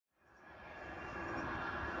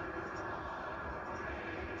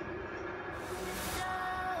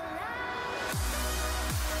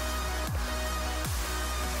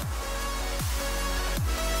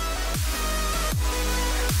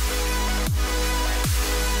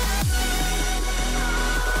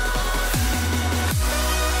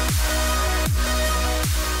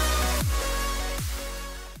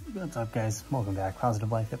What's up, guys? Welcome back. Positive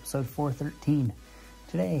Life episode 413.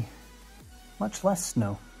 Today, much less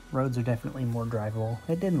snow. Roads are definitely more drivable.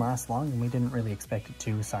 It didn't last long, and we didn't really expect it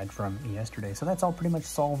to, aside from yesterday. So that's all pretty much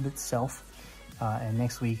solved itself. And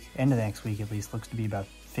next week, end of next week at least, looks to be about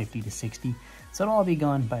 50 to 60. So it'll all be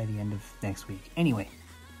gone by the end of next week. Anyway,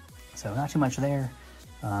 so not too much there.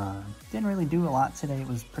 Didn't really do a lot today. It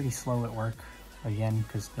was pretty slow at work. Again,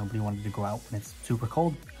 because nobody wanted to go out when it's super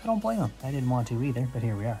cold. I don't blame them. I didn't want to either, but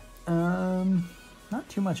here we are. Not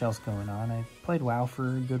too much else going on. I played WoW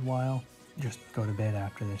for a good while. Just go to bed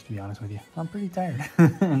after this, to be honest with you. I'm pretty tired.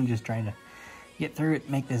 I'm just trying to get through it,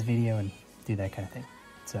 make this video, and do that kind of thing.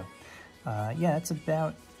 So, yeah, that's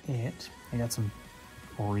about it. I got some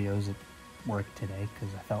Oreos at work today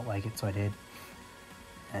because I felt like it, so I did.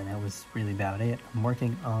 And that was really about it. I'm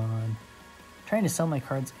working on trying to sell my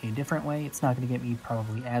cards a different way. It's not going to get me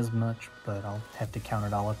probably as much, but I'll have to count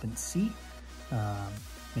it all up and see.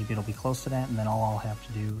 Maybe it'll be close to that, and then all I'll have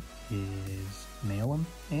to do is mail them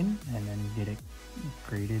in and then get it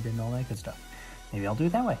graded and all that good stuff. Maybe I'll do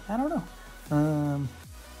it that way. I don't know.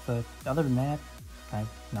 But other than that, I've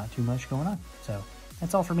not too much going on. So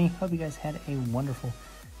that's all for me. Hope you guys had a wonderful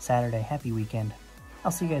Saturday. Happy weekend.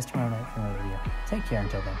 I'll see you guys tomorrow night for another video. Take care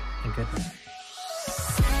until then, and good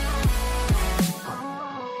night.